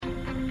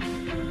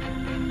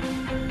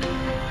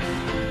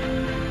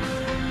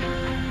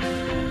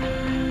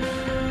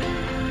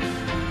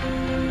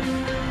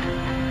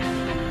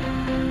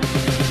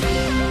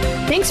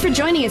Thanks for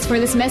joining us for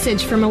this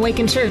message from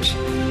Awaken Church.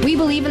 We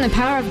believe in the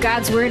power of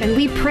God's Word, and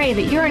we pray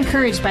that you're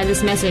encouraged by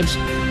this message.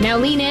 Now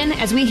lean in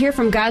as we hear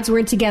from God's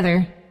Word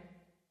together.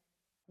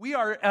 We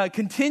are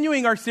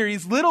continuing our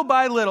series, Little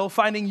by Little,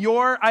 Finding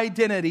Your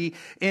Identity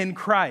in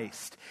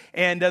Christ.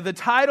 And the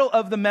title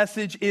of the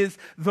message is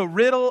The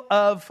Riddle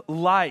of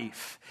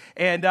Life.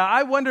 And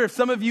I wonder if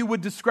some of you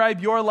would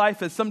describe your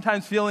life as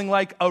sometimes feeling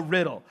like a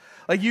riddle.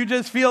 Like you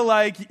just feel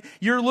like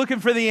you're looking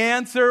for the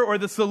answer or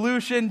the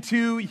solution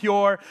to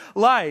your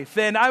life.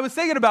 And I was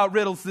thinking about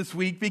riddles this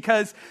week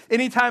because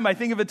anytime I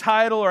think of a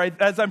title or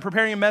as I'm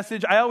preparing a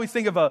message, I always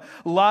think of a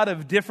lot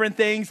of different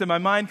things and my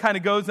mind kind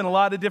of goes in a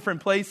lot of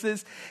different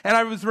places. And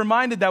I was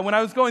reminded that when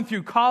I was going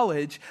through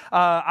college,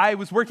 I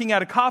was working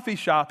at a coffee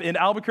shop in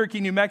Albuquerque,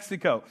 New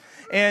Mexico.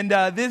 And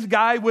this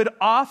guy would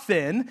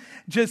often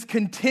just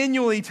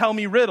continually tell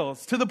me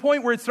riddles to the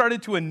point where it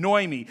started to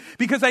annoy me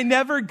because I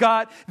never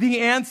got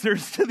the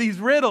answers to these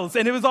riddles.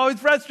 And it was always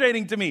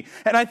frustrating to me.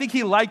 And I think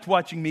he liked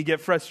watching me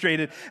get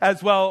frustrated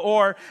as well.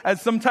 Or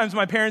as sometimes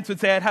my parents would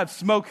say, I'd have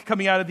smoke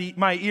coming out of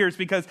my ears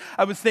because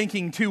I was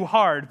thinking too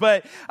hard.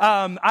 But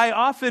I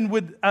often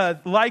would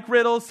like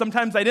riddles.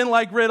 Sometimes I didn't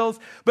like riddles.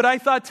 But I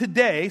thought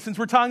today, since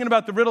we're talking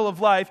about the riddle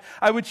of life,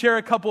 I would share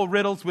a couple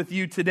riddles with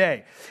you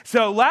today.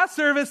 So last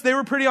service, they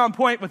were pretty on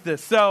point with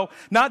this. So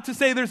not to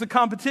say there's a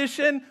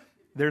competition,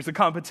 there's a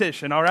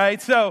competition, all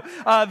right? So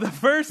the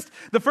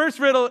first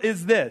riddle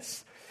is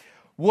this.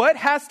 What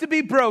has to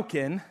be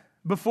broken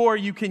before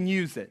you can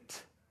use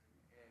it?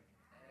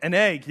 An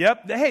egg,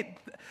 yep. Hey,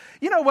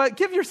 you know what?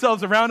 Give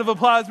yourselves a round of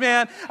applause,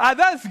 man.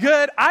 That's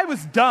good. I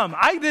was dumb.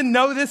 I didn't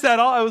know this at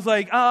all. I was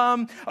like,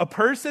 a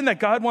person that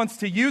God wants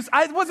to use?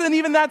 I wasn't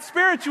even that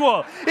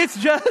spiritual. It's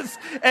just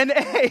an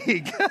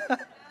egg.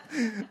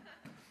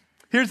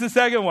 Here's the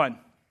second one.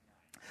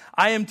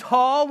 I am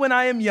tall when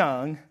I am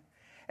young,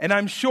 and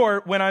I'm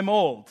short when I'm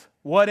old.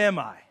 What am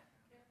I?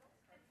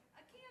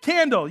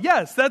 Candle.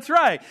 Yes, that's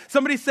right.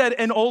 Somebody said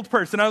an old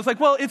person. I was like,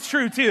 well, it's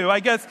true too. I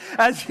guess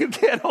as you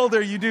get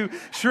older, you do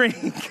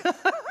shrink.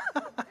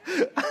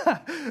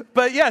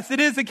 But yes, it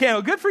is a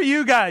candle. Good for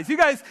you guys. You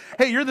guys,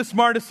 hey, you're the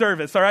smartest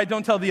service, all right?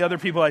 Don't tell the other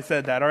people I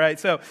said that, all right?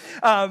 So,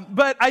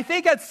 but I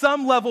think at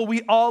some level,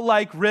 we all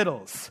like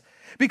riddles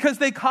because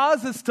they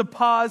cause us to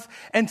pause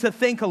and to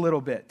think a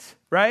little bit,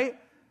 right?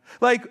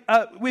 Like,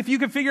 if you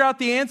can figure out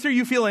the answer,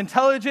 you feel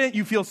intelligent,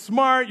 you feel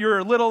smart, you're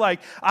a little like,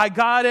 I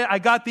got it, I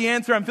got the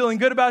answer, I'm feeling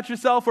good about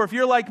yourself. Or if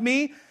you're like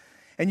me,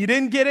 and you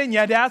didn't get it, and you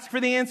had to ask for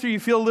the answer, you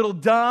feel a little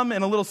dumb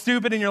and a little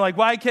stupid, and you're like,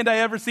 why can't I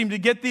ever seem to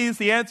get these?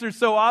 The answer's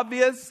so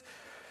obvious.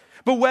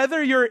 But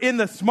whether you're in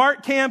the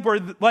smart camp or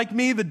like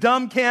me, the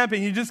dumb camp,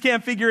 and you just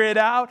can't figure it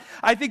out,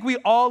 I think we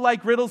all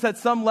like riddles at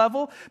some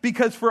level,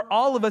 because for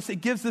all of us,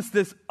 it gives us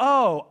this,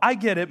 oh, I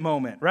get it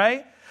moment,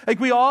 right? Like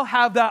we all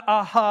have that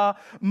aha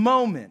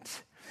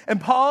moment.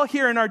 And Paul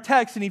here in our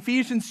text in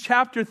Ephesians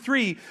chapter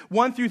 3,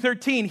 1 through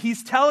 13,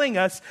 he's telling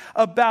us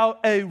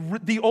about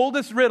the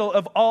oldest riddle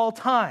of all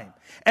time.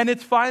 And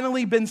it's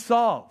finally been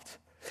solved.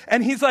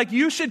 And he's like,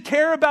 you should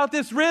care about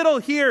this riddle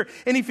here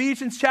in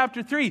Ephesians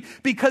chapter 3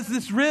 because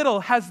this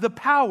riddle has the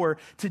power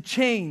to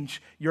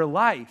change your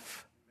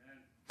life.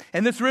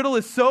 And this riddle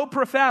is so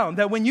profound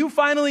that when you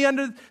finally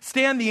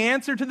understand the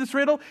answer to this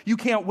riddle, you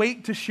can't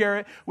wait to share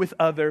it with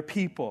other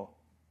people.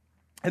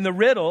 And the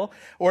riddle,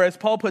 or as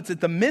Paul puts it,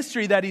 the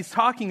mystery that he's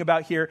talking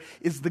about here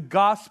is the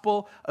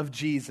gospel of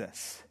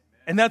Jesus.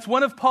 And that's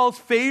one of Paul's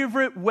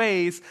favorite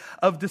ways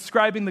of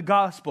describing the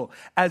gospel,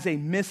 as a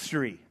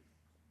mystery.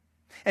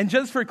 And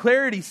just for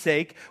clarity's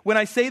sake, when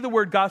I say the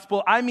word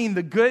gospel, I mean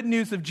the good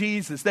news of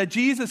Jesus, that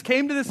Jesus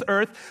came to this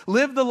earth,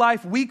 lived the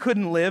life we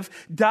couldn't live,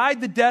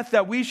 died the death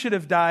that we should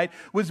have died,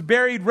 was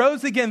buried,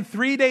 rose again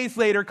 3 days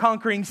later,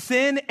 conquering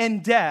sin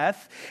and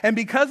death. And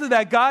because of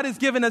that, God has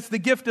given us the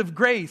gift of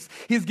grace.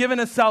 He's given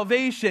us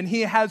salvation.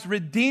 He has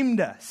redeemed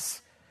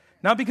us,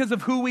 not because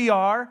of who we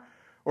are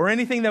or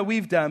anything that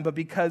we've done, but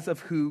because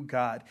of who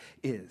God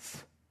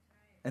is.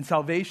 And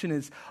salvation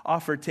is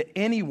offered to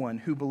anyone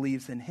who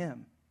believes in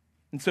him.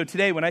 And so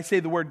today, when I say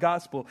the word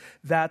gospel,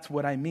 that's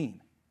what I mean.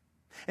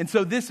 And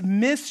so this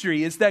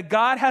mystery is that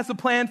God has a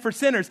plan for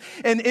sinners.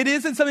 And it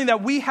isn't something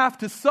that we have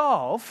to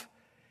solve.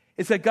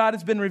 It's that God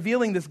has been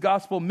revealing this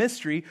gospel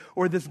mystery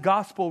or this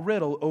gospel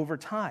riddle over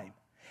time.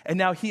 And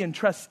now he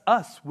entrusts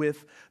us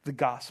with the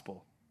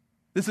gospel.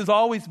 This has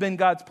always been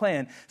God's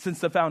plan since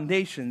the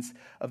foundations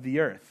of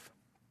the earth.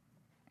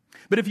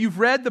 But if you've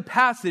read the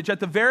passage at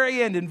the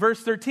very end in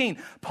verse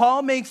 13,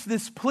 Paul makes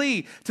this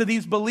plea to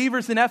these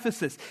believers in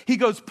Ephesus. He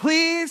goes,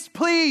 please,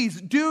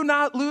 please do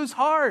not lose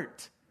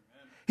heart.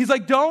 He's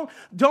like, don't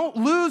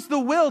lose the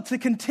will to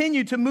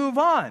continue to move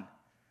on.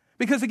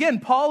 Because again,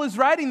 Paul is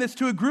writing this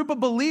to a group of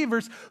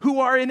believers who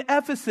are in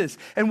Ephesus.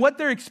 And what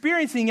they're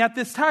experiencing at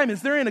this time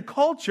is they're in a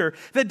culture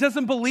that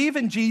doesn't believe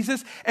in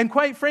Jesus. And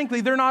quite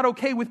frankly, they're not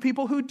okay with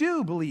people who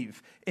do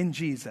believe in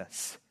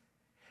Jesus.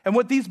 And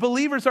what these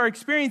believers are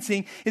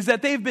experiencing is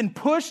that they've been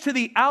pushed to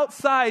the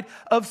outside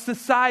of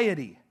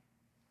society.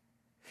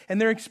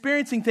 And they're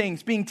experiencing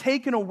things being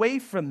taken away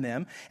from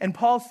them. And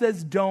Paul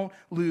says, don't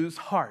lose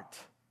heart.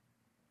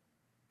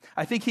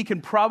 I think he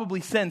can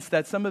probably sense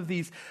that some of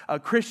these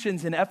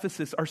Christians in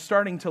Ephesus are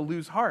starting to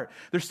lose heart.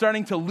 They're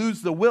starting to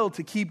lose the will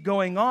to keep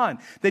going on,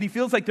 that he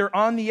feels like they're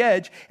on the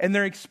edge and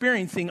they're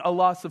experiencing a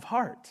loss of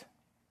heart.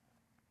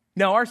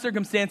 Now, our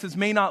circumstances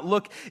may not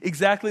look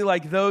exactly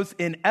like those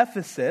in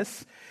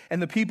Ephesus and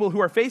the people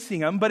who are facing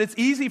them, but it's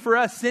easy for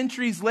us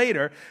centuries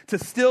later to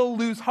still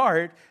lose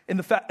heart in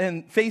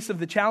the face of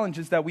the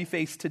challenges that we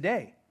face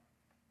today.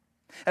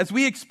 As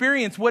we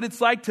experience what it's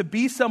like to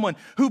be someone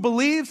who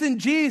believes in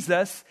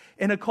Jesus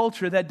in a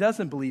culture that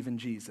doesn't believe in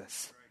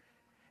Jesus.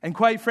 And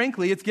quite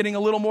frankly, it's getting a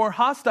little more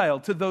hostile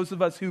to those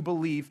of us who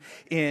believe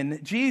in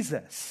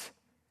Jesus.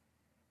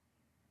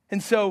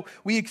 And so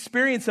we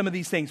experience some of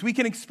these things. We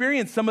can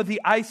experience some of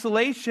the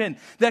isolation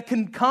that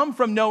can come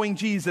from knowing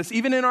Jesus,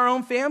 even in our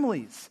own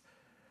families.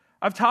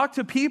 I've talked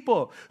to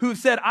people who've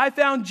said, I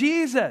found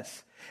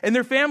Jesus. And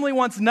their family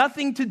wants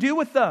nothing to do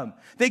with them.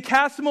 They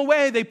cast them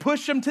away. They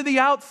push them to the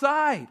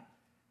outside.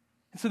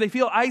 And so they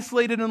feel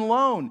isolated and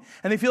alone.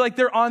 And they feel like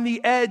they're on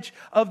the edge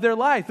of their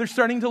life. They're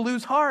starting to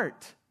lose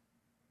heart.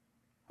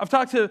 I've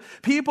talked to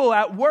people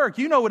at work.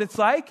 You know what it's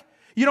like.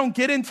 You don't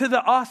get into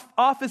the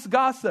office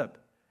gossip.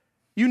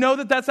 You know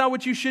that that's not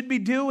what you should be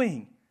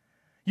doing.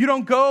 You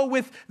don't go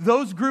with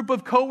those group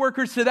of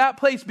coworkers to that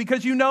place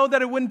because you know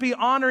that it wouldn't be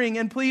honoring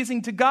and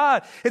pleasing to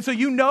God. And so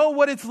you know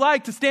what it's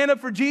like to stand up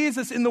for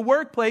Jesus in the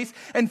workplace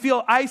and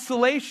feel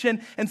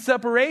isolation and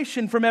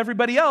separation from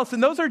everybody else.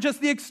 And those are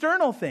just the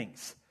external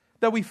things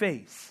that we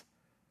face.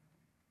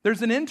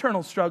 There's an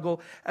internal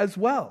struggle as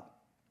well.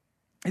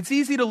 It's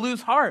easy to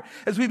lose heart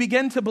as we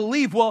begin to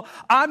believe, well,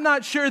 I'm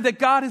not sure that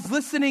God is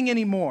listening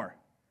anymore.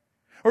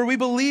 Or we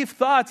believe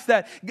thoughts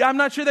that I'm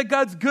not sure that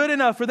God's good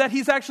enough or that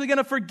he's actually going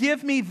to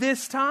forgive me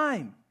this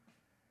time.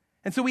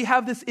 And so we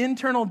have this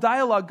internal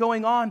dialogue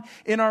going on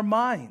in our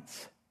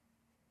minds.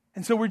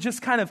 And so we're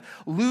just kind of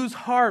lose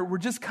heart. We're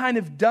just kind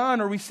of done,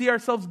 or we see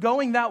ourselves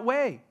going that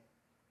way.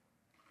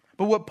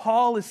 But what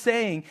Paul is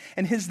saying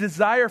and his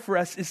desire for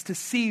us is to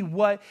see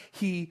what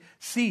he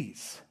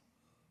sees.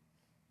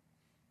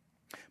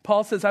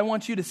 Paul says, I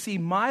want you to see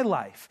my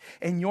life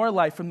and your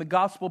life from the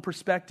gospel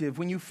perspective.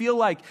 When you feel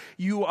like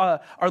you are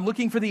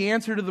looking for the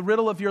answer to the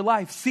riddle of your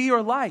life, see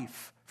your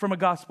life from a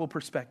gospel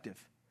perspective.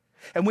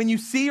 And when you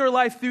see your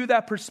life through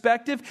that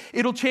perspective,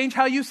 it'll change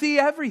how you see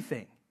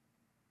everything.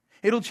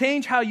 It'll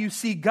change how you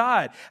see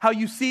God, how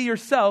you see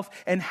yourself,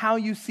 and how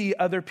you see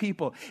other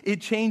people.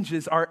 It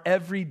changes our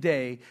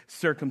everyday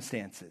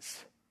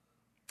circumstances.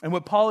 And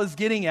what Paul is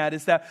getting at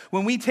is that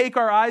when we take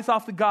our eyes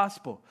off the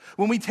gospel,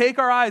 when we take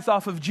our eyes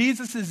off of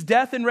Jesus'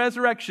 death and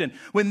resurrection,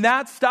 when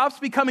that stops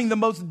becoming the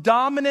most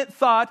dominant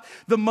thought,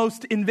 the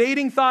most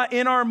invading thought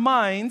in our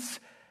minds,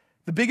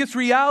 the biggest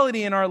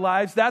reality in our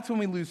lives, that's when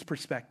we lose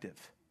perspective.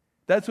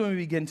 That's when we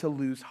begin to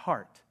lose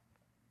heart.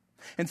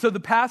 And so the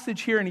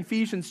passage here in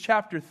Ephesians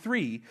chapter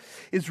 3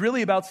 is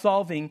really about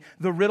solving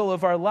the riddle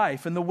of our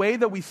life. And the way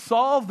that we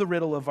solve the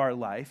riddle of our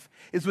life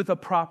is with a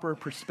proper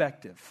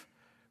perspective,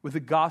 with a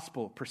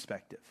gospel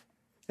perspective.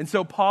 And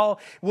so Paul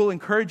will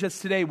encourage us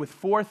today with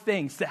 4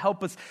 things to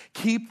help us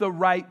keep the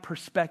right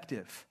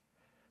perspective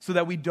so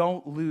that we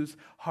don't lose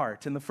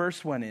heart. And the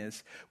first one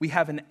is we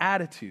have an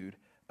attitude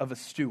of a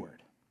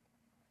steward.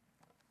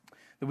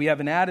 That we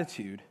have an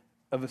attitude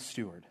of a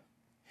steward.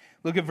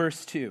 Look at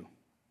verse 2.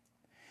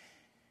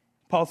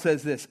 Paul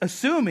says this,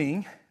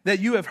 assuming that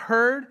you have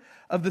heard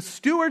of the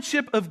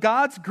stewardship of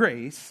God's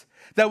grace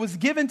that was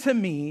given to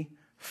me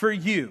for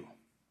you.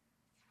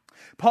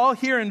 Paul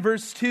here in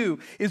verse 2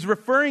 is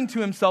referring to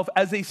himself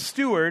as a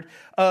steward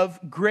of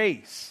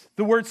grace.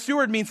 The word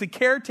steward means a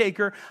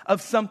caretaker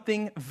of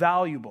something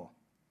valuable.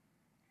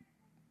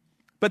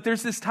 But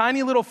there's this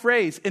tiny little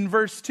phrase in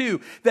verse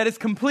 2 that is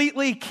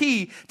completely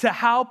key to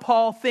how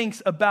Paul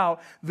thinks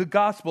about the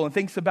gospel and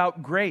thinks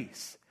about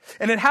grace.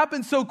 And it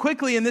happens so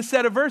quickly in this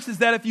set of verses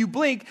that if you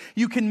blink,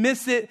 you can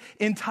miss it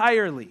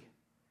entirely.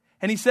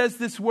 And he says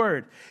this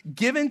word,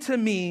 given to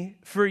me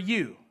for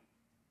you.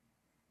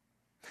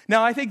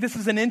 Now, I think this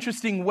is an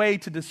interesting way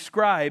to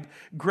describe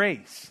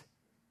grace.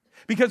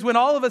 Because when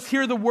all of us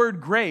hear the word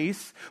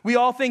grace, we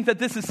all think that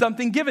this is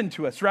something given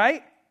to us,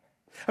 right?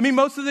 I mean,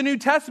 most of the New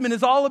Testament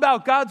is all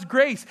about God's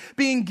grace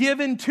being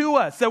given to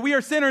us, that we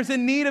are sinners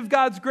in need of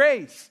God's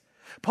grace.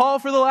 Paul,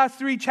 for the last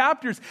 3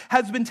 chapters,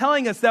 has been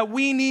telling us that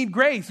we need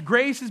grace.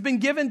 Grace has been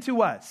given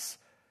to us.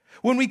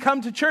 When we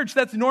come to church,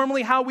 that's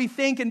normally how we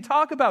think and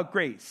talk about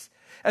grace,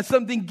 as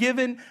something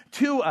given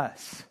to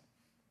us.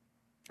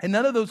 And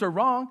none of those are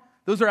wrong.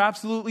 Those are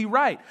absolutely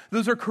right.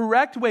 Those are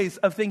correct ways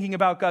of thinking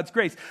about God's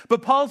grace.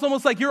 But Paul's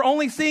almost like you're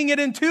only seeing it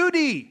in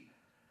 2D.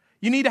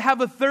 You need to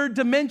have a third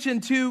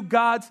dimension to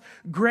God's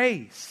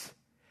grace.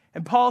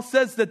 And Paul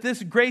says that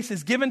this grace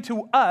is given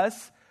to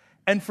us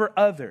and for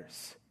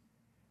others.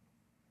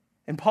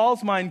 In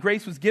Paul's mind,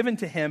 grace was given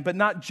to him, but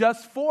not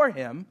just for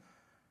him,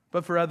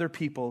 but for other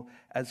people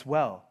as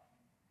well.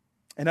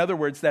 In other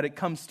words, that it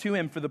comes to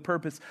him for the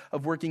purpose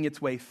of working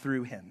its way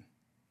through him.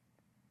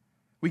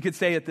 We could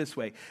say it this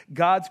way,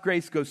 God's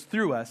grace goes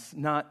through us,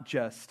 not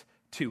just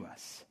to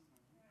us.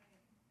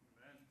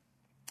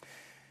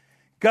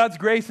 God's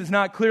grace is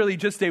not clearly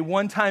just a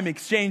one-time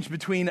exchange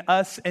between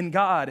us and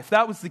God. If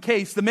that was the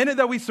case, the minute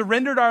that we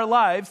surrendered our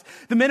lives,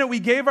 the minute we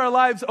gave our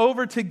lives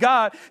over to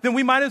God, then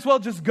we might as well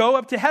just go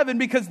up to heaven,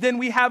 because then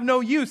we have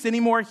no use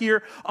anymore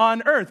here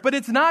on earth. But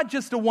it's not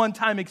just a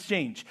one-time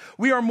exchange.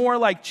 We are more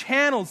like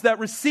channels that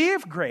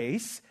receive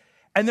grace,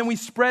 and then we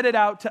spread it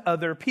out to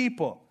other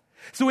people.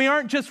 So we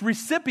aren't just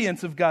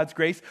recipients of God's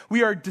grace,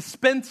 we are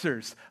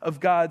dispensers of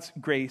God's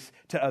grace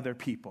to other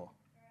people.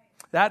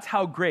 That's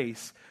how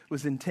grace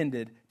was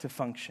intended to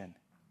function.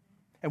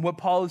 And what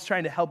Paul is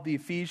trying to help the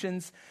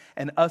Ephesians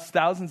and us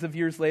thousands of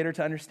years later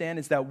to understand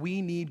is that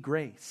we need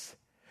grace.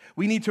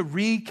 We need to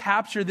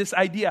recapture this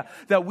idea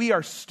that we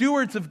are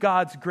stewards of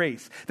God's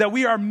grace, that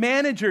we are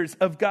managers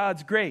of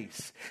God's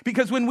grace.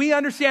 Because when we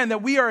understand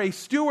that we are a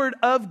steward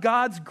of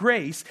God's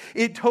grace,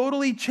 it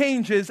totally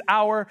changes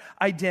our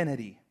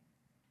identity.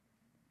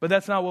 But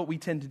that's not what we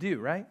tend to do,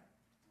 right?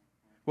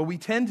 What we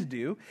tend to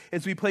do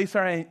is we place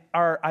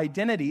our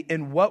identity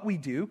in what we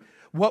do,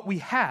 what we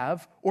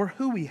have, or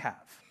who we have.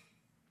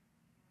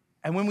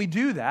 And when we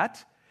do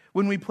that,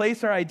 when we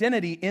place our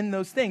identity in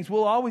those things,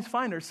 we'll always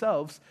find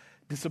ourselves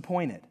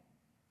disappointed.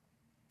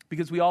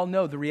 Because we all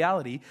know the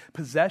reality,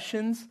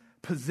 possessions,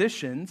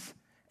 positions,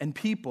 and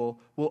people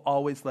will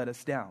always let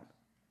us down.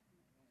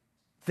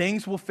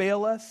 Things will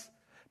fail us.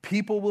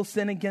 People will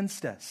sin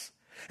against us.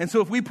 And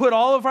so if we put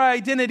all of our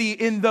identity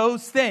in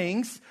those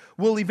things,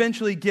 we'll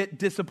eventually get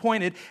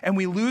disappointed, and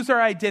we lose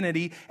our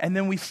identity, and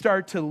then we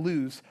start to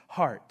lose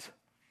heart.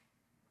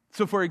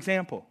 So for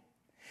example,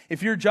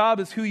 if your job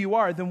is who you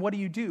are, then what do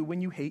you do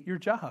when you hate your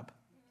job?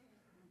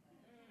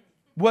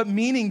 What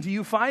meaning do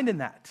you find in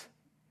that?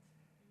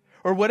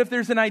 Or what if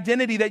there's an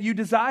identity that you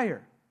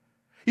desire?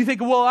 You think,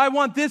 well, I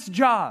want this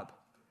job.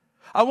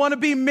 I want to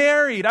be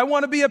married. I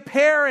want to be a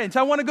parent.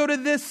 I want to go to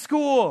this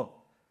school.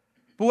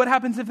 But what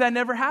happens if that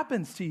never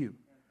happens to you?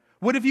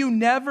 What if you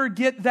never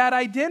get that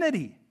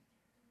identity?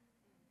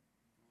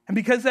 And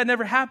because that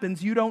never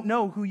happens, you don't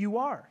know who you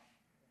are.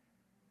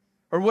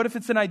 Or what if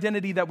it's an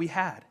identity that we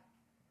had,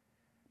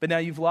 but now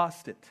you've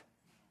lost it?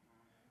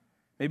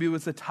 Maybe it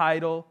was a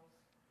title.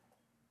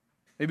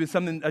 Maybe it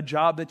was a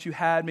job that you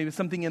had. Maybe it was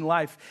something in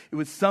life. It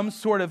was some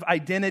sort of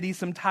identity,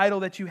 some title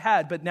that you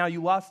had, but now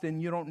you lost it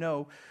and you don't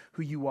know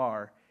who you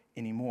are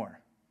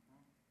anymore.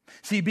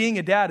 See, being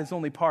a dad is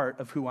only part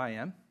of who I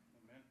am.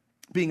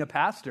 Being a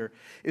pastor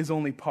is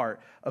only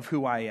part of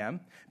who I am.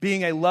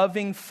 Being a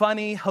loving,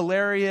 funny,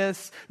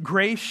 hilarious,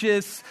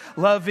 gracious,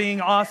 loving,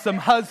 awesome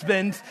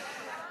husband.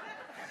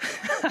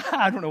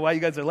 I don't know why you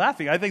guys are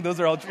laughing. I think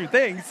those are all true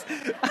things.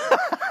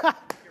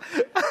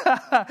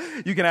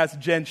 You can ask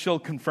Jen, she'll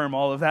confirm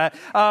all of that.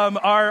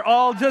 Are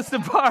all just a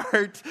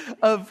part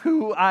of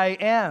who I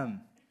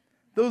am.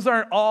 Those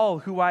aren't all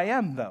who I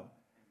am, though.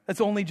 That's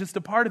only just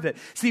a part of it.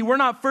 See, we're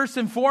not first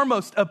and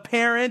foremost a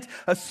parent,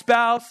 a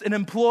spouse, an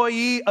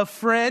employee, a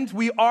friend.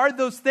 We are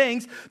those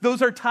things.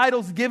 Those are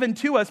titles given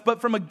to us.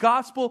 But from a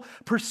gospel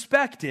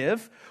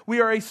perspective, we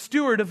are a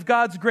steward of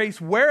God's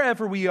grace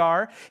wherever we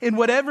are, in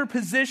whatever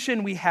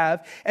position we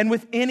have, and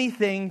with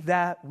anything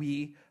that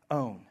we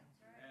own.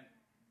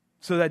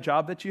 So that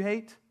job that you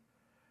hate,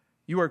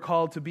 you are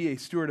called to be a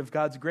steward of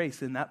God's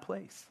grace in that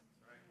place.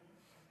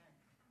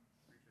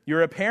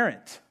 You're a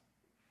parent.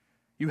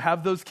 You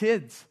have those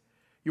kids.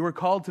 You are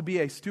called to be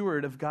a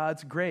steward of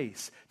God's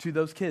grace to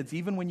those kids.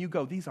 Even when you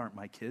go, these aren't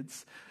my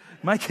kids.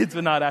 My kids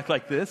would not act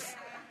like this.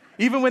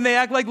 Even when they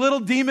act like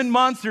little demon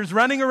monsters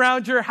running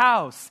around your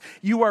house,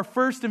 you are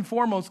first and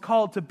foremost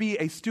called to be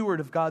a steward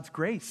of God's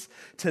grace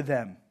to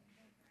them.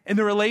 In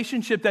the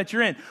relationship that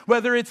you're in,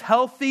 whether it's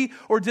healthy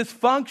or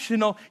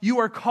dysfunctional, you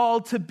are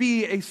called to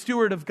be a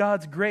steward of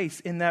God's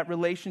grace in that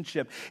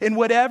relationship. In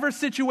whatever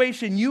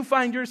situation you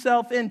find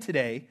yourself in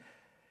today,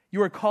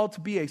 you are called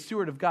to be a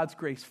steward of God's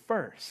grace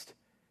first.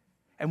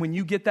 And when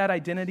you get that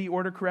identity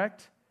order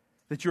correct,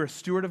 that you're a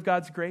steward of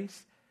God's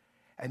grace,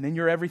 and then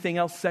you're everything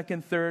else,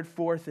 second, third,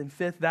 fourth, and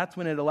fifth, that's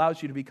when it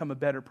allows you to become a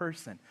better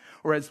person.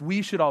 Or as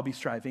we should all be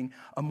striving,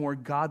 a more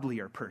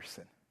godlier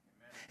person.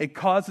 It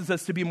causes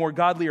us to be more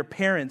godlier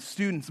parents,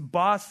 students,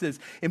 bosses,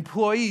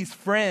 employees,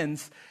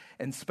 friends,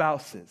 and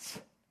spouses.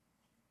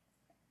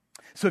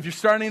 So if you're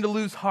starting to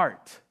lose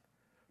heart,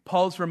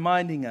 Paul's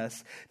reminding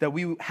us that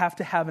we have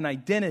to have an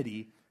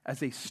identity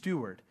as a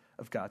steward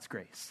of God's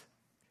grace.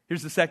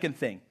 Here's the second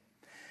thing.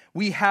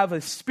 We have a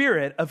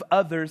spirit of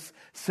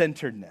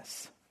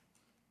others-centeredness.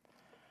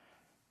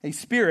 A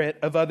spirit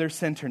of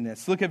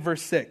others-centeredness. Look at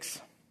verse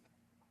 6.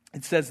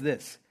 It says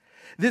this.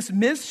 This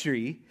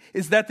mystery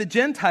is that the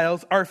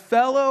Gentiles are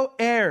fellow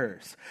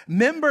heirs,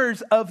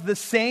 members of the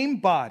same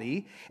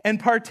body, and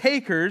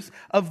partakers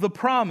of the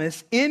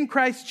promise in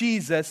Christ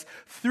Jesus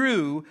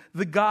through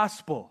the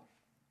gospel.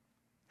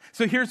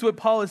 So here's what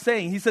Paul is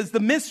saying. He says the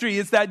mystery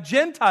is that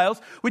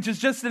Gentiles, which is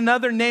just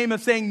another name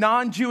of saying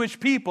non-Jewish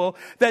people,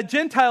 that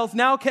Gentiles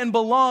now can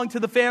belong to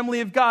the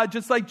family of God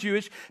just like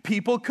Jewish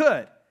people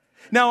could.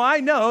 Now, I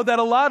know that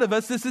a lot of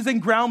us, this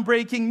isn't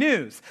groundbreaking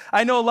news.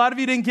 I know a lot of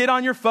you didn't get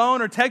on your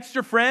phone or text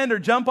your friend or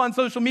jump on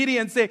social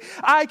media and say,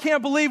 I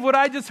can't believe what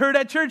I just heard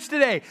at church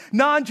today.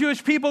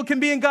 Non-Jewish people can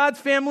be in God's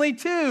family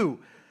too.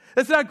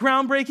 That's not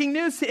groundbreaking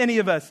news to any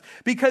of us,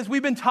 because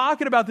we've been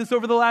talking about this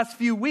over the last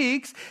few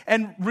weeks,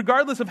 and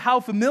regardless of how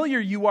familiar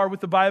you are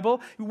with the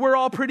Bible, we're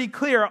all pretty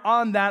clear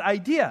on that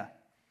idea.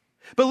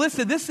 But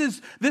listen, this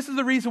is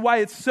the reason why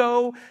it's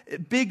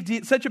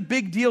such a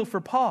big deal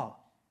for Paul.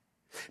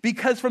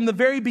 Because from the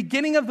very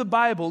beginning of the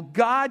Bible,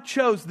 God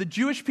chose the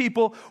Jewish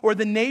people or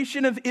the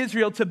nation of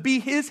Israel to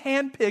be his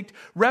handpicked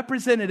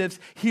representatives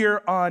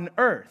here on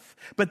earth.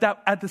 But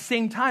that at the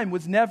same time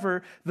was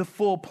never the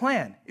full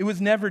plan. It was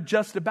never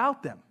just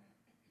about them.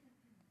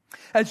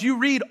 As you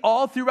read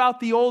all throughout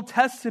the Old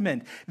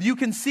Testament, you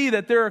can see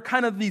that there are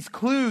kind of these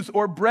clues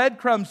or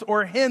breadcrumbs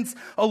or hints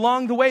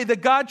along the way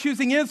that God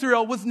choosing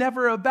Israel was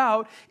never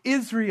about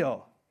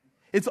Israel.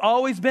 It's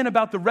always been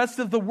about the rest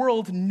of the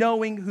world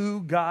knowing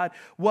who God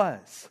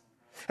was.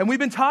 And we've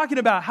been talking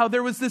about how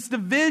there was this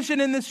division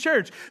in this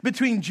church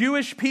between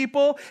Jewish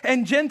people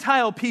and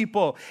Gentile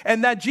people,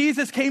 and that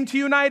Jesus came to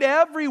unite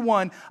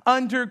everyone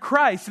under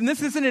Christ. And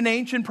this isn't an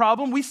ancient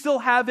problem. We still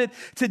have it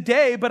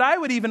today, but I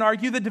would even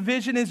argue the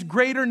division is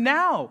greater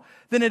now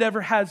than it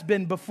ever has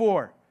been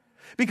before.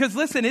 Because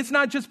listen, it's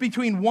not just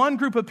between one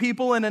group of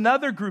people and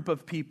another group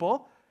of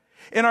people.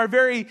 In our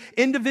very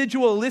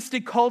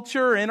individualistic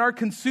culture, in our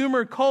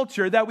consumer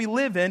culture that we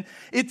live in,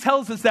 it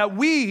tells us that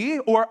we,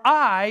 or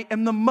I,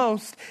 am the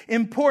most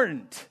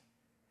important.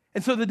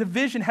 And so the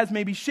division has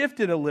maybe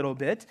shifted a little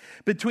bit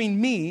between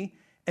me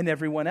and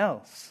everyone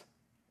else.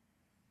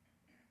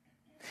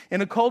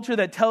 In a culture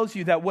that tells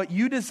you that what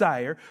you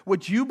desire,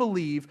 what you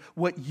believe,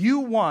 what you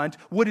want,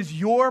 what is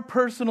your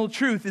personal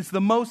truth is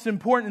the most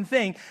important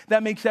thing,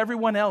 that makes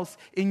everyone else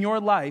in your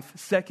life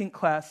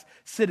second-class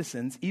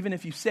citizens, even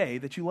if you say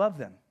that you love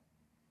them.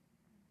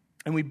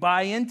 And we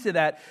buy into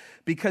that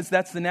because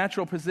that's the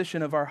natural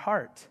position of our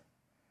heart.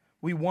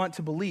 We want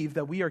to believe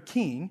that we are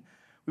king.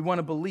 We want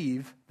to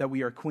believe that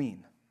we are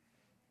queen.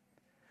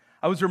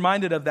 I was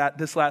reminded of that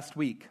this last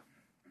week.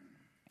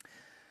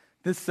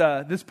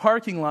 This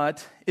parking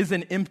lot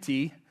isn't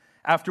empty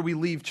after we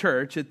leave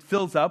church. It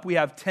fills up. We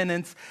have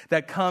tenants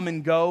that come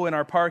and go in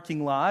our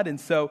parking lot. And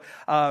so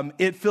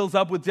it fills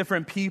up with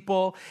different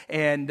people.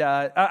 And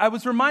I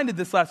was reminded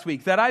this last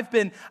week that I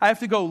have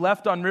to go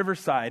left on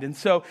Riverside. And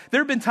so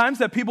there have been times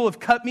that people have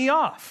cut me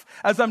off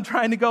as I'm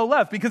trying to go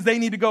left because they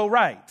need to go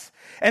right.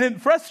 And it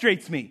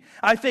frustrates me.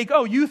 I think,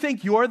 oh, you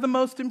think you're the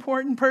most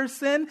important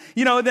person?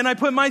 Then I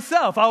put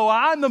myself,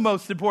 I'm the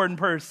most important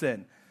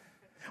person.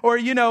 Or,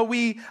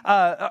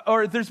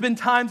 or there's been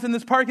times in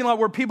this parking lot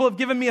where people have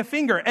given me a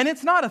finger, and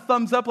it's not a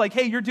thumbs up like,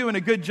 hey, you're doing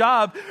a good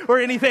job or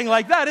anything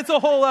like that. It's a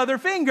whole other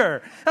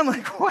finger. I'm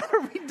like, what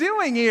are we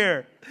doing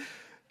here?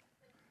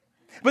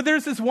 But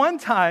there's this one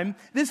time,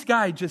 this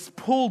guy just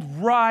pulled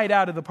right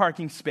out of the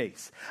parking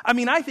space.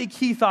 I think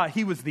he thought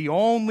he was the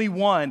only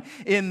one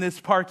in this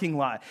parking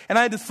lot. And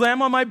I had to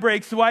slam on my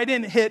brakes so I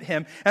didn't hit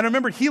him. And I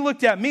remember he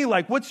looked at me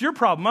like, what's your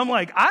problem? I'm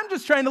like, I'm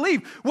just trying to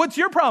leave. What's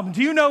your problem?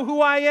 Do you know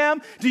who I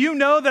am? Do you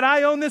know that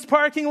I own this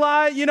parking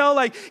lot?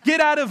 Get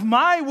out of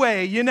my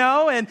way,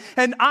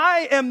 and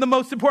I am the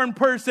most important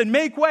person.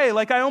 Make way.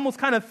 I almost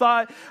kind of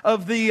thought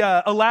of the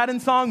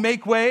Aladdin song,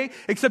 Make Way,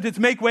 except it's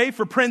Make Way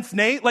for Prince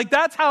Nate.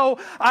 That's how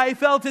I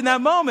felt in that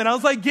moment. I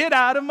was like, get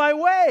out of my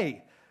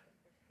way.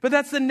 But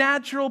that's the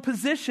natural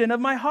position of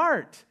my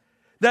heart,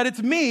 that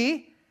it's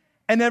me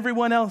and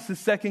everyone else is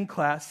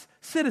second-class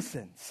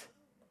citizens.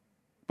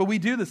 But we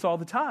do this all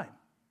the time.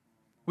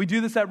 We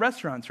do this at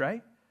restaurants,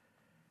 right?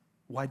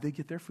 Why'd they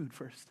get their food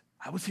first?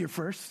 I was here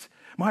first.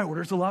 My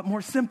order's a lot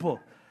more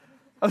simple.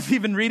 I was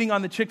even reading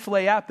on the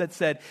Chick-fil-A app that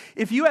said,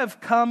 if you have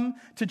come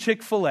to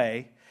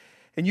Chick-fil-A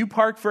and you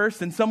park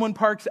first and someone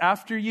parks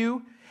after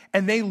you,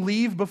 and they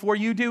leave before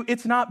you do,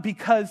 it's not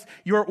because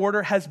your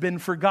order has been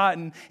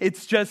forgotten.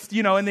 It's just,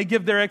 and they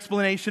give their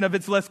explanation of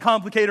it's less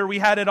complicated or we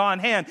had it on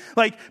hand.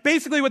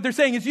 Basically what they're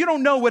saying is you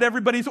don't know what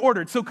everybody's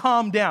ordered, so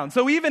calm down.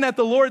 So even at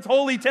the Lord's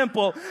holy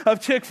temple of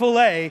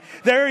Chick-fil-A,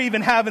 they're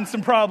even having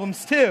some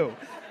problems too.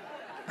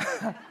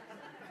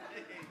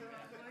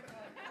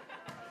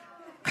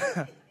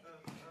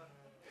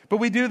 But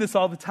we do this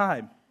all the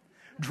time.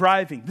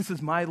 Driving, this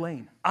is my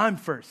lane. I'm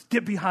first.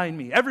 Get behind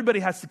me. Everybody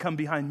has to come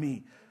behind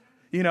me.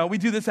 We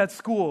do this at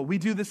school. We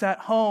do this at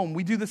home.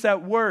 We do this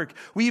at work.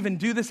 We even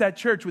do this at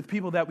church with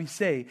people that we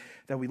say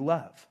that we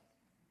love.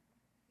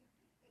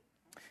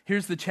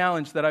 Here's the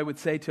challenge that I would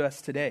say to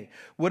us today.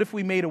 What if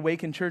we made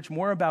Awaken Church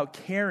more about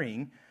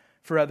caring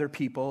for other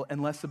people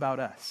and less about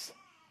us?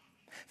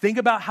 Think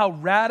about how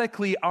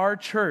radically our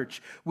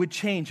church would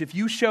change if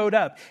you showed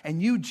up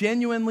and you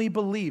genuinely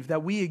believed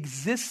that we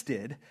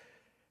existed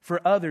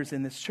for others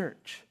in this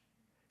church.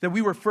 That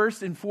we were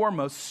first and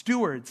foremost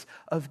stewards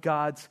of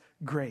God's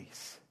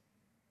grace.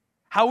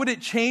 How would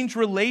it change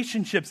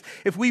relationships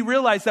if we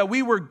realized that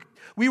we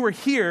were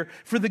here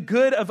for the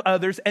good of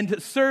others and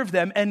to serve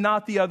them and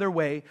not the other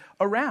way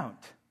around?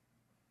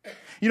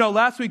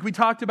 Last week we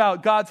talked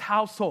about God's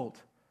household.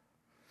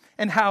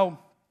 and how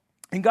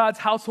in God's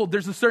household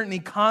there's a certain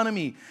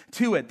economy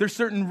to it. There's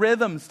certain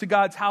rhythms to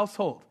God's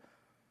household.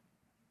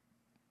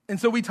 And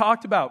so we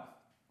talked about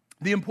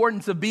the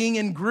importance of being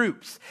in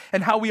groups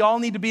and how we all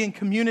need to be in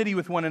community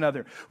with one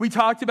another. We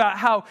talked about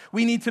how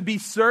we need to be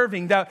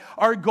serving, that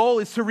our goal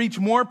is to reach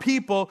more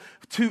people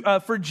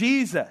for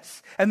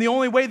Jesus. And the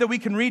only way that we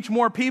can reach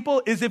more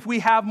people is if we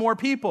have more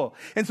people.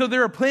 And so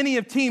there are plenty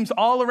of teams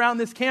all around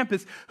this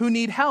campus who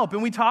need help.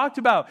 And we talked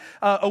about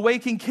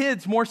Awaken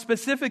Kids more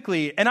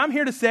specifically. And I'm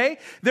here to say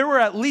there were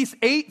at least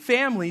 8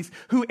 families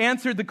who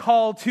answered the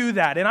call to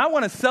that. And I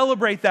want to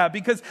celebrate that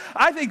because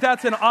I think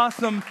that's an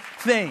awesome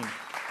thing.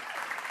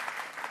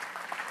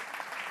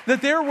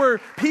 That there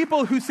were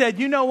people who said,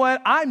 you know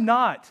what, I'm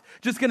not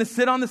just going to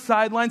sit on the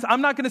sidelines.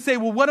 I'm not going to say,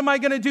 well, what am I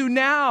going to do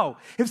now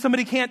if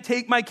somebody can't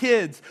take my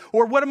kids?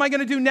 Or what am I going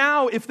to do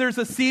now if there's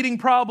a seating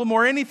problem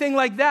or anything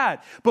like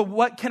that? But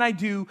what can I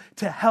do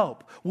to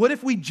help? What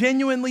if we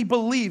genuinely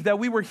believe that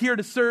we were here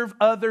to serve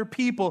other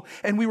people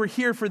and we were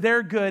here for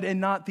their good and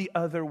not the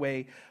other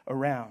way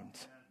around?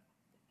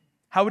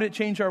 How would it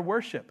change our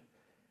worship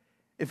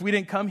if we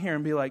didn't come here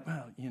and be like,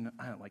 well,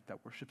 I don't like that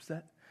worship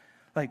set.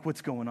 Like,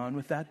 what's going on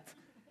with that?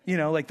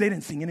 Like they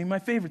didn't sing any of my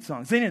favorite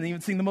songs. They didn't even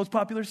sing the most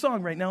popular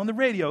song right now on the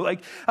radio.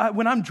 Like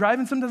when I'm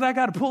driving, sometimes I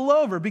got to pull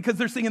over because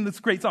they're singing this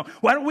great song.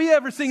 Why don't we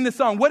ever sing this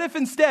song? What if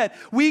instead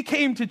we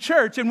came to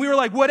church and we were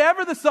like,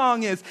 whatever the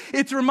song is,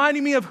 it's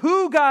reminding me of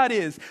who God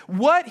is,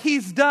 what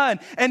he's done,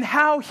 and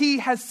how he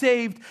has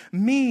saved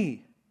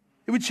me.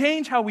 It would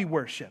change how we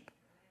worship.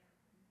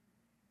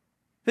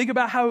 Think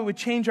about how it would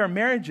change our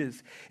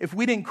marriages if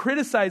we didn't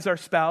criticize our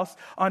spouse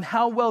on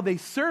how well they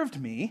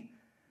served me,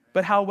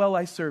 but how well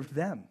I served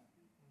them.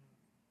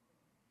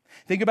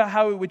 Think about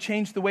how it would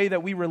change the way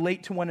that we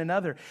relate to one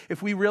another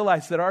if we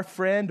realized that our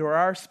friend or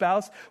our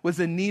spouse was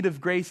in need of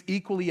grace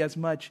equally as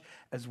much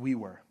as we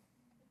were.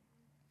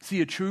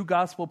 See, a true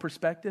gospel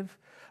perspective,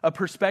 a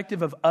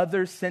perspective of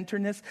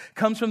other-centeredness,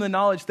 comes from the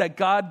knowledge that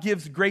God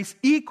gives grace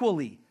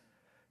equally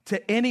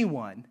to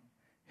anyone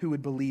who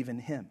would believe in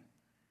him.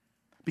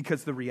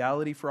 Because the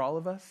reality for all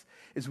of us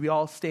is we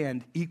all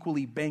stand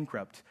equally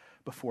bankrupt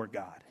before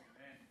God.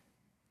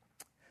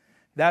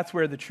 That's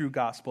where the true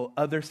gospel,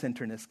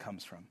 other-centeredness,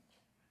 comes from.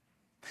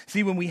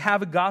 See, when we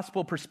have a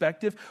gospel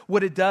perspective,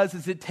 what it does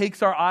is it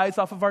takes our eyes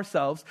off of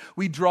ourselves.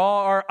 We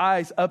draw our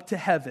eyes up to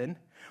heaven.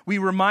 We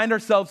remind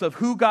ourselves of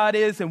who God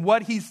is and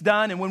what he's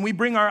done. And when we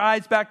bring our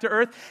eyes back to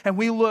earth and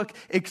we look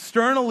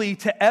externally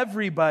to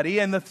everybody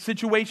and the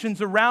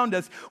situations around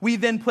us, we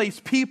then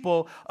place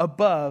people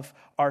above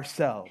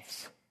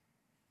ourselves.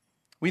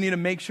 We need to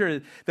make sure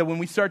that when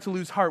we start to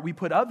lose heart, we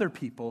put other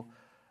people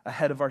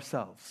ahead of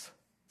ourselves.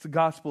 It's a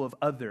gospel of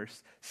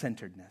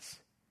others-centeredness.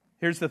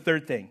 Here's the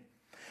third thing.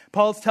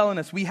 Paul's telling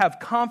us we have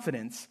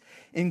confidence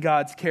in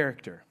God's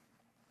character.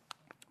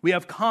 We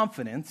have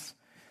confidence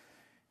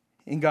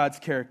in God's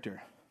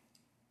character.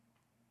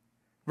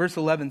 Verse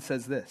 11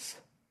 says this.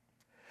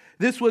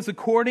 This was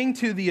according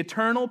to the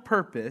eternal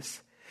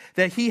purpose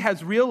that he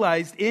has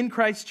realized in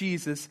Christ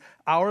Jesus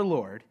our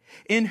Lord,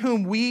 in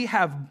whom we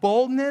have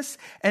boldness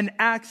and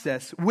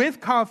access with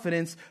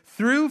confidence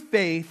through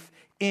faith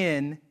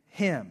in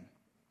him.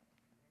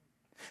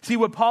 See,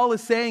 what Paul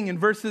is saying in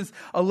verses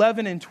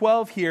 11 and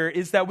 12 here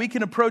is that we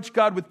can approach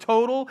God with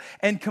total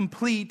and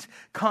complete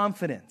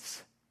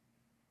confidence.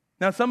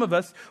 Now, some of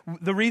us,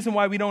 the reason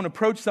why we don't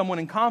approach someone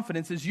in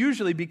confidence is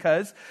usually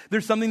because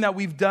there's something that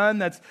we've done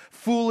that's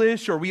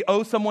foolish or we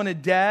owe someone a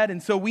debt.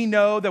 And so we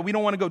know that we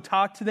don't want to go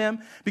talk to them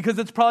because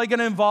it's probably going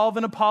to involve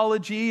an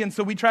apology. And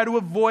so we try to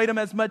avoid them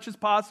as much as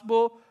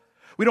possible.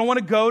 We don't want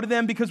to go to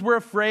them because we're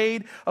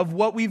afraid of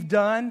what we've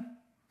done.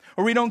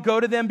 Or we don't go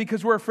to them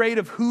because we're afraid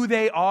of who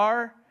they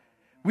are.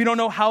 We don't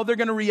know how they're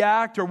going to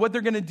react or what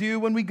they're going to do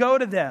when we go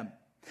to them.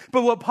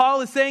 But what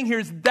Paul is saying here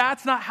is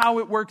that's not how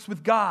it works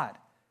with God.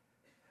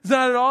 It's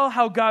not at all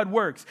how God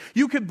works.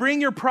 You could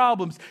bring your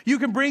problems. You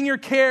can bring your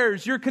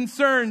cares, your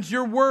concerns,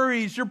 your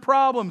worries, your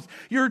problems,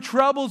 your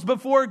troubles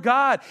before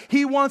God.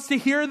 He wants to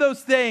hear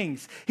those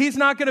things. He's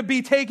not going to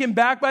be taken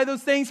back by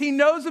those things. He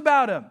knows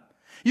about them.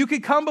 You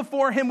could come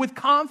before him with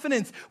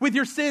confidence with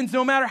your sins,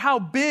 no matter how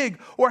big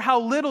or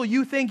how little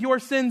you think your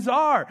sins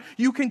are.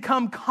 You can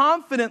come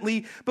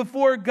confidently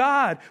before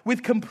God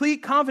with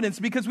complete confidence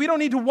because we don't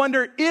need to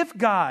wonder if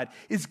God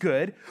is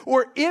good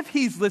or if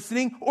he's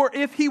listening or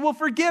if he will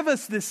forgive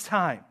us this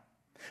time.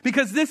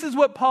 Because this is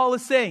what Paul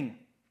is saying.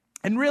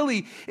 And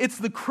really, it's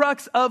the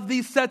crux of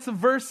these sets of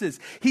verses.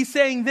 He's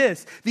saying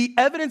this, the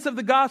evidence of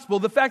the gospel,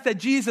 the fact that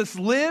Jesus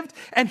lived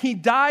and he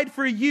died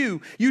for you,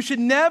 you should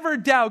never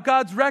doubt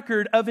God's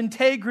record of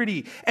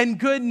integrity and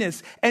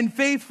goodness and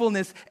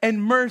faithfulness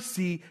and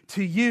mercy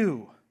to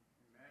you.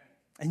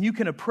 And you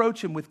can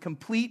approach him with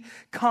complete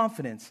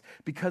confidence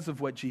because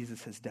of what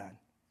Jesus has done.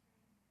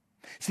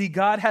 See,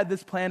 God had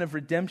this plan of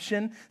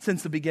redemption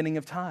since the beginning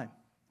of time.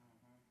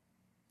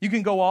 You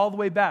can go all the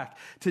way back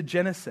to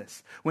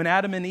Genesis, when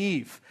Adam and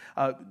Eve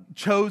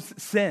chose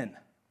sin.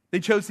 They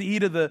chose to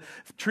eat of the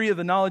tree of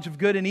the knowledge of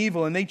good and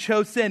evil, and they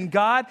chose sin.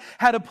 God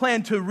had a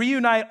plan to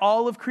reunite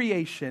all of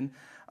creation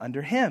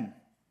under him.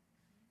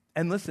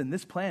 And listen,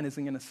 this plan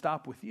isn't going to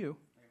stop with you.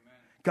 Amen.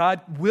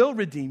 God will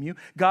redeem you,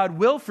 God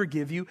will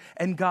forgive you,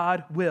 and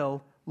God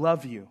will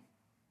love you.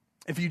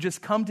 If you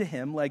just come to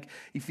him, like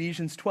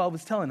Ephesians 12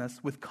 is telling us,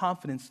 with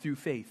confidence through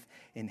faith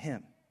in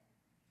him.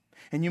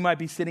 And you might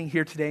be sitting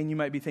here today and you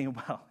might be thinking,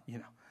 well,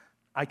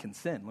 I can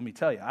sin. Let me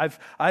tell you,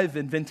 I've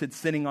invented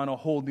sinning on a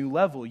whole new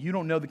level. You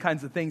don't know the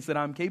kinds of things that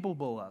I'm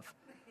capable of.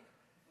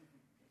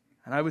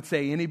 And I would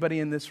say anybody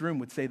in this room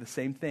would say the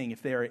same thing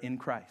if they are in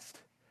Christ.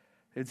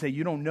 They'd say,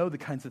 you don't know the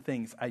kinds of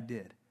things I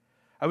did.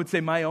 I would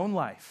say my own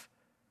life,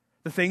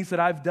 the things that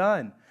I've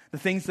done, the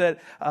things that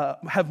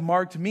have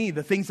marked me,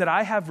 the things that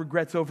I have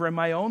regrets over in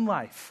my own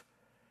life.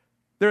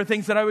 There are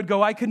things that I would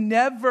go, I could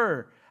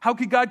never. How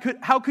could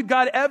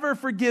God ever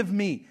forgive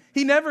me?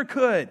 He never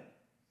could.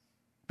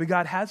 But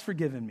God has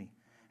forgiven me.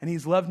 And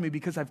he's loved me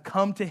because I've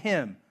come to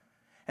him.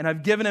 And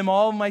I've given him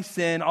all of my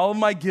sin, all of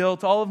my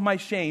guilt, all of my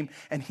shame.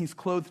 And he's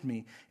clothed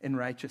me in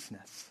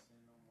righteousness.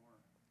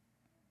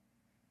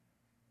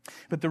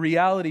 But the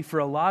reality for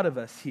a lot of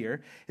us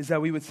here is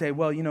that we would say,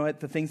 well, you know what?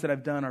 The things that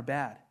I've done are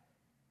bad.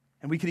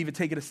 And we could even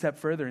take it a step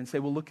further and say,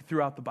 well, look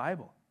throughout the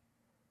Bible.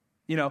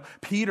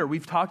 Peter,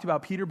 we've talked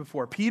about Peter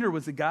before. Peter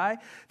was a guy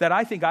that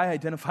I think I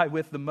identify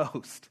with the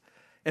most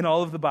in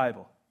all of the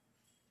Bible.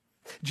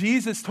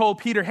 Jesus told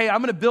Peter, hey, I'm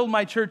going to build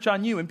my church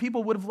on you. And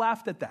people would have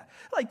laughed at that.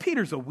 Like,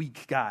 Peter's a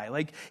weak guy.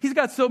 Like, he's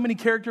got so many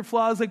character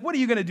flaws. Like, what are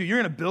you going to do? You're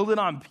going to build it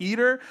on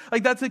Peter?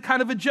 Like, that's a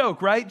kind of a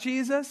joke, right,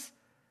 Jesus?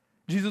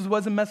 Jesus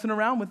wasn't messing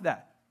around with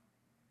that.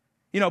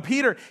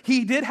 Peter,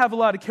 he did have a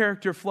lot of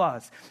character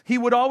flaws. He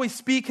would always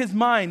speak his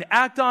mind,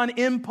 act on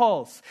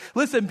impulse.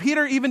 Listen,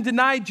 Peter even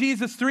denied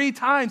Jesus 3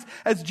 times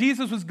as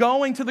Jesus was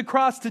going to the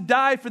cross to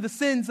die for the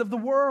sins of the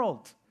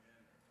world.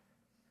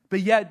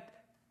 But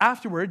yet,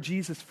 afterward,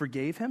 Jesus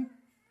forgave him,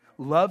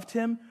 loved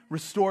him,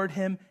 restored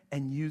him,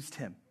 and used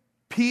him.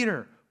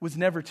 Peter was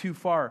never too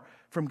far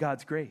from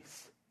God's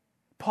grace.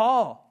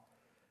 Paul,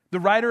 the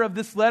writer of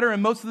this letter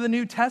and most of the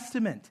New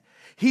Testament,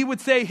 he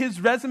would say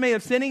his resume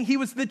of sinning, he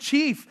was the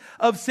chief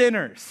of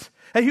sinners.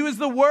 And he was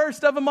the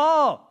worst of them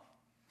all.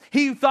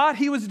 He thought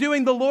he was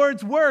doing the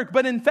Lord's work,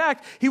 but in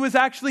fact, he was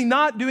actually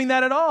not doing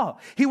that at all.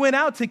 He went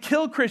out to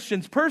kill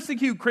Christians,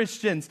 persecute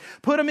Christians,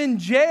 put them in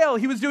jail.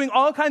 He was doing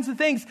all kinds of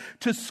things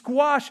to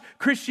squash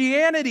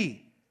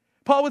Christianity.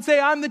 Paul would say,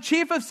 I'm the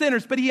chief of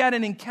sinners, but he had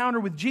an encounter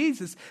with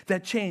Jesus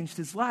that changed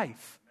his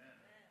life.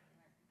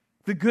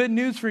 The good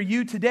news for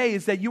you today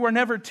is that you are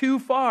never too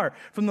far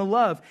from the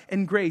love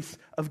and grace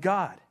of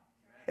God.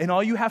 And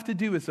all you have to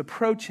do is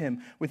approach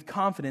him with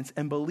confidence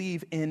and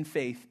believe in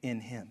faith in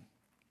him.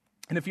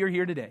 And if you're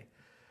here today,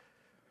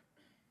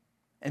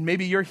 and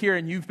maybe you're here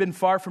and you've been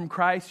far from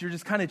Christ, you're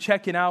just kind of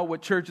checking out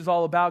what church is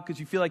all about because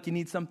you feel like you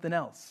need something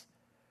else.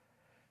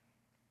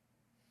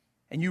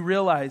 And you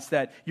realize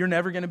that you're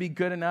never going to be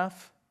good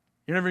enough.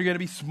 You're never going to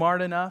be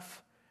smart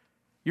enough.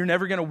 You're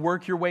never going to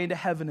work your way into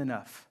heaven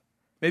enough.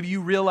 Maybe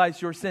you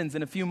realize your sins.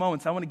 In a few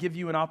moments, I want to give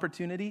you an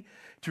opportunity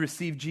to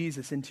receive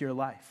Jesus into your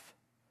life.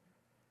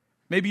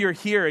 Maybe you're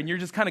here and you're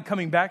just kind of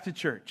coming back to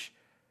church.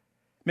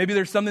 Maybe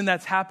there's something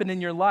that's happened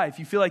in your life.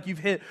 You feel like you've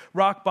hit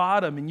rock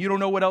bottom and you don't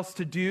know what else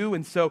to do.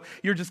 And so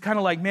you're just kind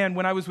of like, man,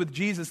 when I was with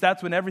Jesus,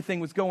 that's when everything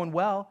was going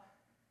well.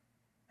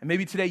 And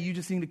maybe today you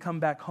just need to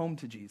come back home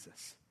to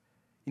Jesus.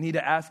 You need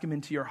to ask him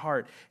into your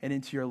heart and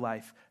into your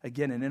life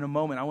again. And in a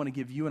moment, I want to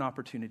give you an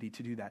opportunity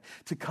to do that,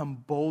 to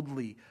come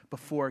boldly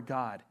before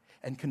God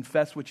and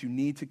confess what you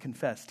need to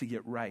confess to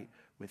get right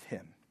with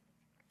him.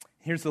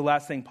 Here's the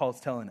last thing Paul's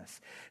telling us.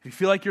 If you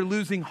feel like you're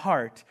losing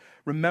heart,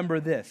 remember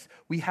this.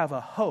 We have a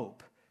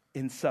hope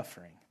in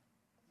suffering.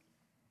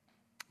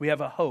 We have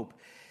a hope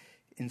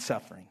in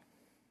suffering.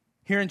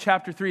 Here in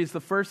chapter 3 is the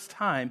first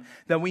time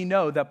that we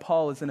know that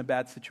Paul is in a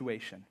bad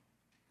situation.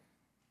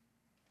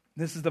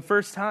 This is the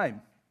first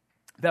time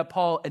that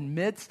Paul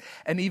admits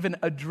and even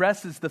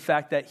addresses the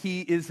fact that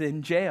he is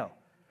in jail.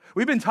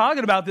 We've been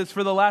talking about this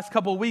for the last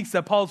couple of weeks,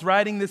 that Paul's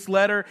writing this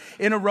letter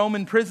in a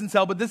Roman prison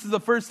cell, but this is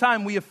the first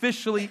time we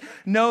officially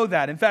know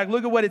that. In fact,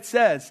 look at what it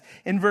says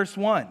in verse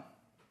 1.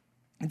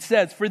 It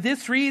says, "For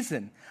this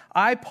reason,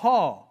 I,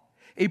 Paul,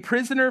 a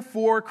prisoner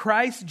for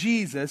Christ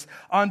Jesus,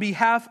 on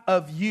behalf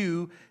of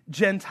you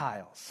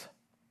Gentiles."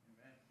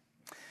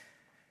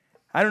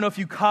 I don't know if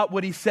you caught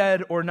what he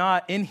said or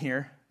not in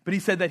here, but he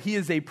said that he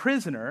is a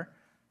prisoner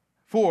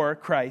for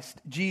Christ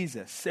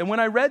Jesus. And when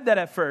I read that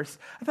at first,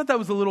 I thought that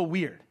was a little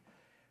weird.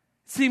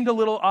 It seemed a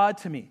little odd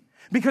to me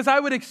because I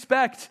would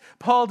expect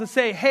Paul to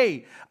say,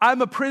 hey,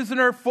 I'm a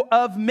prisoner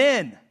of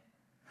men.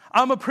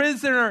 I'm a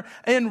prisoner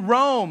in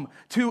Rome,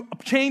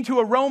 chained to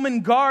a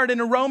Roman guard in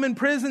a Roman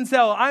prison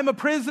cell. I'm a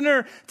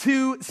prisoner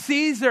to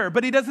Caesar.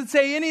 But he doesn't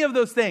say any of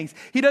those things.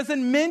 He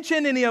doesn't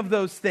mention any of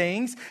those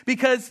things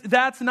because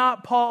that's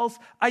not Paul's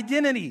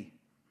identity.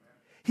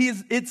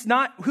 It's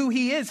not who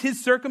he is.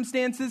 His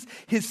circumstances,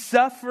 his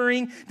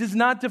suffering does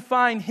not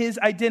define his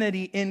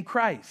identity in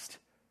Christ.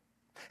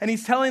 And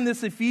he's telling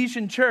this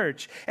Ephesian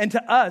church and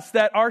to us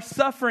that our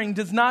suffering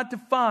does not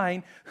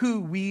define who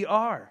we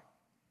are.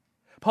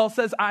 Paul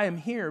says, I am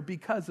here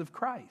because of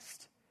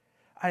Christ.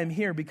 I am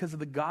here because of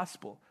the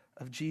gospel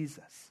of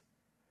Jesus.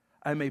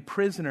 I'm a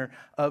prisoner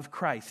of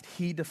Christ.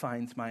 He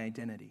defines my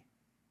identity.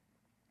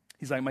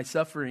 He's like, my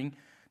suffering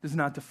does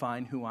not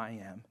define who I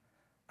am.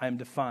 I am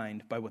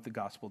defined by what the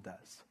gospel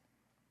does.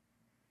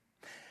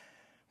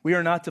 We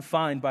are not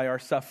defined by our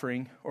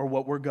suffering or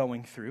what we're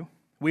going through.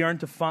 We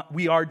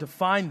are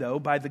defined, though,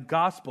 by the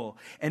gospel,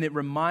 and it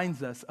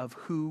reminds us of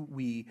who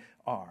we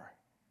are.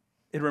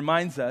 It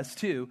reminds us,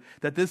 too,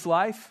 that this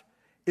life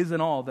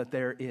isn't all that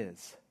there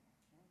is.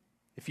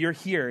 If you're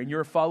here and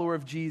you're a follower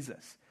of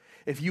Jesus,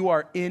 if you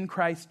are in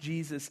Christ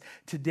Jesus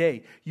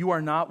today, you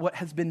are not what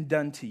has been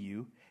done to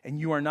you, and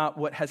you are not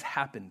what has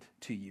happened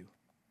to you.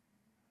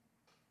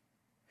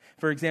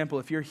 For example,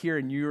 if you're here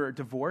and you're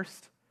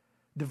divorced,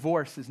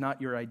 divorce is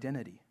not your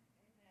identity.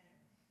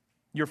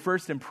 Your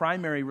first and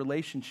primary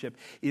relationship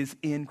is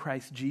in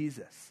Christ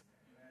Jesus.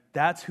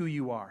 That's who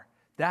you are.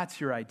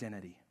 That's your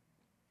identity.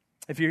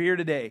 If you're here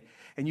today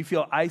and you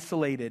feel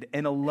isolated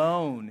and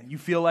alone, you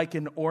feel like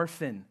an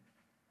orphan,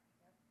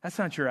 that's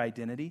not your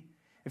identity.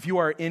 If you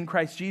are in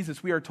Christ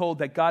Jesus, we are told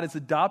that God has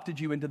adopted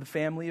you into the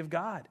family of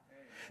God.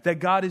 That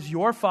God is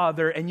your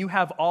Father and you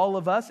have all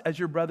of us as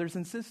your brothers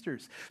and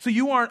sisters. So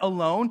you aren't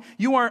alone.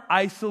 You aren't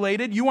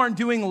isolated. You aren't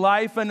doing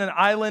life on an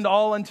island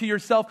all unto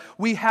yourself.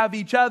 We have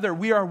each other.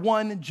 We are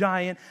one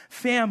giant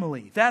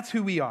family. That's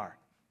who we are.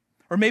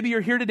 Or maybe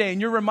you're here today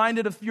and you're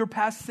reminded of your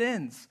past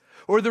sins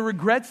or the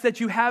regrets that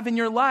you have in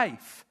your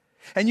life.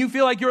 And you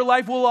feel like your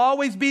life will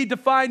always be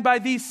defined by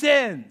these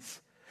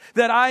sins.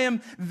 That I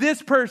am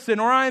this person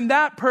or I am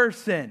that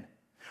person.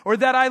 Or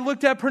that I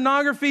looked at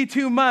pornography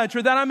too much,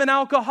 or that I'm an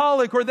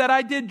alcoholic, or that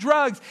I did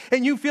drugs,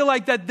 and you feel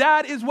like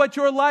that is what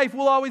your life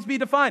will always be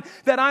defined,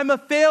 that I'm a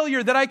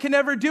failure, that I can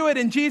never do it.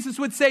 And Jesus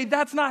would say,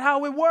 that's not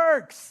how it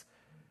works.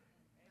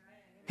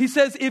 He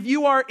says, if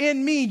you are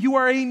in me, you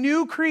are a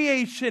new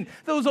creation.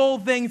 Those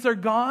old things are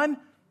gone,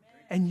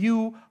 and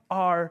you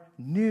are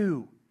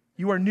new.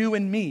 You are new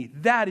in me.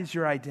 That is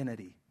your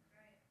identity.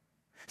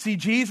 See,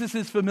 Jesus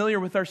is familiar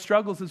with our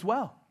struggles as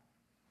well.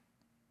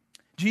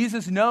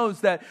 Jesus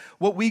knows that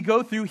what we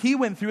go through, he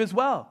went through as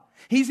well.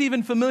 He's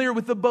even familiar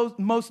with the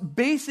most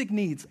basic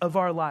needs of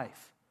our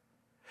life.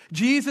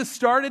 Jesus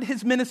started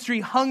his ministry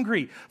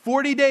hungry,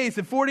 40 days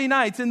and 40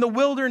 nights in the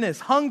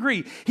wilderness,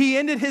 hungry. He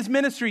ended his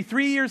ministry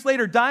 3 years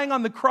later, dying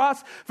on the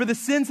cross for the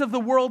sins of the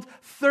world,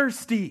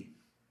 thirsty.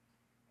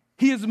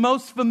 He is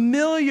most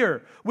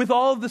familiar with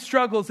all of the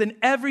struggles and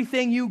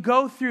everything you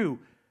go through.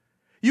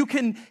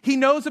 He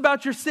knows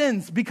about your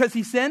sins because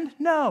he sinned?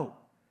 No.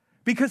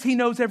 Because he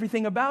knows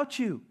everything about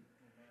you.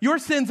 Your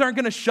sins aren't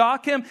going to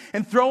shock him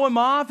and throw him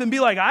off and be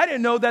like, I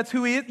didn't know that's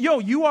who he is.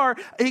 You are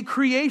a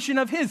creation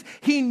of his.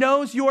 He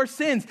knows your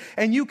sins.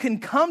 And you can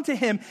come to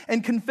him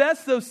and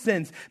confess those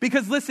sins.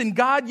 Because listen,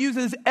 God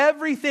uses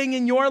everything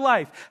in your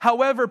life,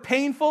 however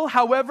painful,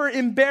 however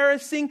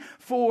embarrassing,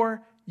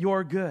 for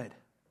your good.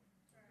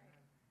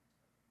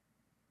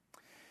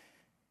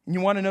 And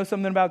you want to know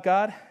something about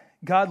God?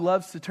 God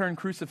loves to turn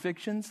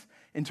crucifixions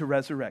into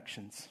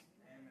resurrections.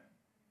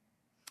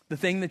 The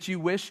thing that you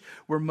wish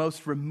were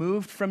most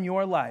removed from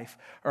your life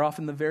are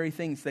often the very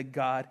things that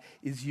God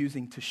is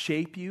using to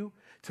shape you,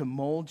 to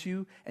mold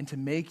you, and to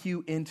make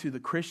you into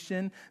the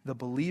Christian, the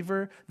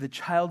believer, the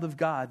child of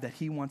God that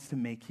he wants to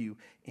make you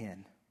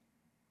in.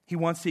 He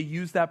wants to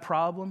use that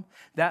problem,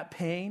 that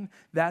pain,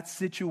 that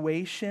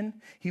situation.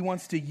 He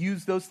wants to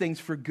use those things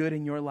for good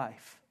in your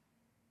life.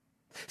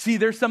 See,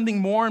 there's something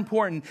more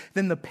important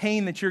than the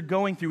pain that you're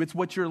going through. It's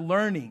what you're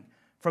learning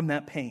from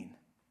that pain.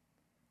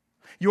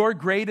 Your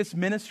greatest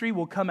ministry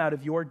will come out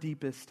of your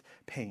deepest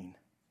pain.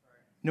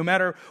 No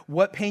matter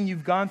what pain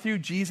you've gone through,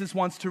 Jesus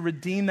wants to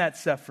redeem that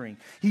suffering.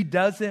 He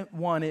doesn't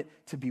want it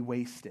to be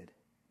wasted.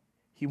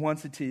 He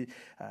wants it to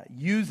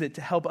use it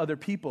to help other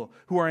people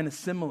who are in a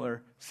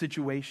similar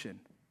situation.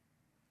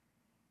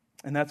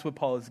 And that's what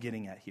Paul is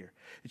getting at here.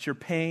 It's your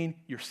pain,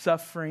 your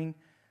suffering.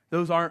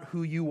 Those aren't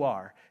who you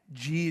are.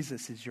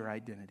 Jesus is your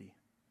identity.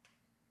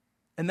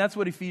 And that's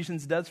what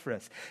Ephesians does for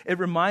us. It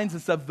reminds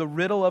us of the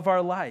riddle of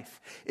our life.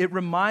 It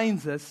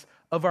reminds us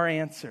of our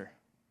answer.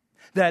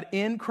 That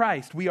in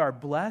Christ we are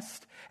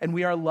blessed and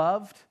we are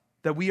loved,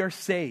 that we are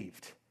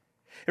saved.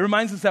 It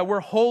reminds us that we're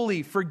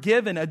holy,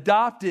 forgiven,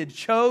 adopted,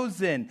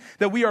 chosen,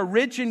 that we are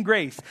rich in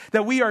grace,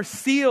 that we are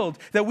sealed,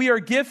 that we are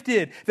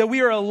gifted, that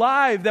we are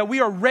alive, that we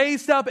are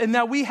raised up, and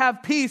that we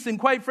have peace. And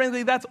quite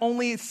frankly, that's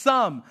only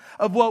some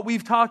of what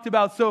we've talked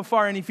about so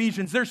far in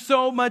Ephesians. There's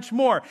so much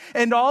more.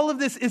 And all of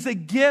this is a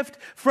gift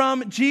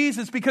from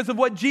Jesus because of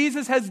what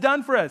Jesus has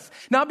done for us.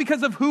 Not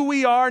because of who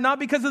we are, not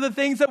because of the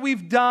things that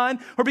we've done,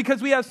 or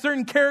because we have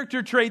certain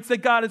character traits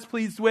that God is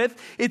pleased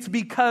with. It's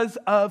because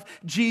of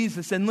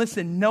Jesus. And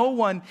listen, no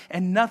one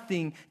and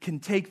nothing can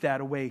take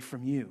that away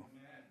from you.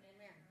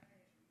 Amen.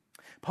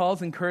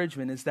 Paul's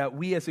encouragement is that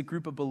we as a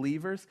group of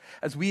believers,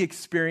 as we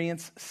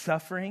experience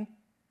suffering,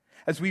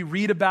 as we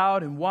read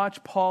about and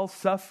watch Paul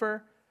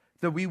suffer,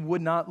 that we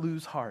would not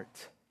lose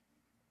heart.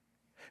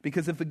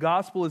 Because if the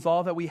gospel is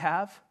all that we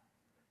have,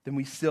 then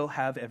we still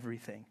have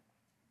everything.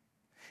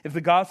 If the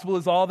gospel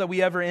is all that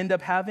we ever end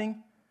up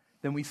having,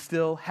 then we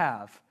still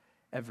have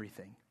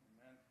everything.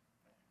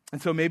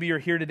 And so maybe you're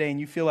here today and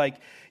you feel like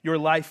your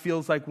life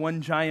feels like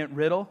one giant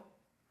riddle,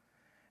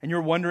 and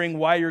you're wondering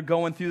why you're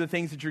going through the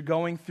things that you're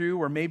going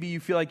through, or maybe you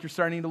feel like you're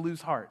starting to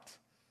lose heart.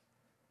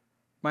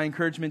 My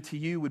encouragement to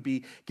you would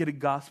be get a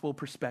gospel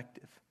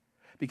perspective.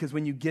 Because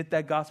when you get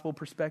that gospel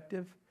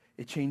perspective,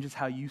 it changes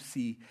how you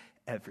see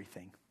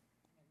everything.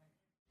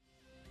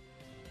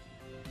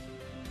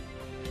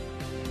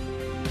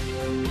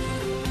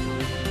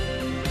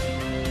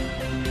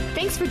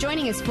 Thanks for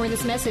joining us for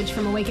this message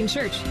from Awaken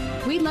Church.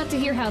 We'd love to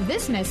hear how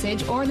this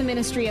message or the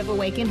ministry of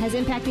Awaken has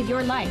impacted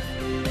your life.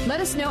 Let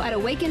us know at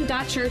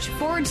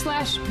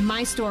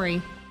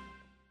awaken.church/mystory.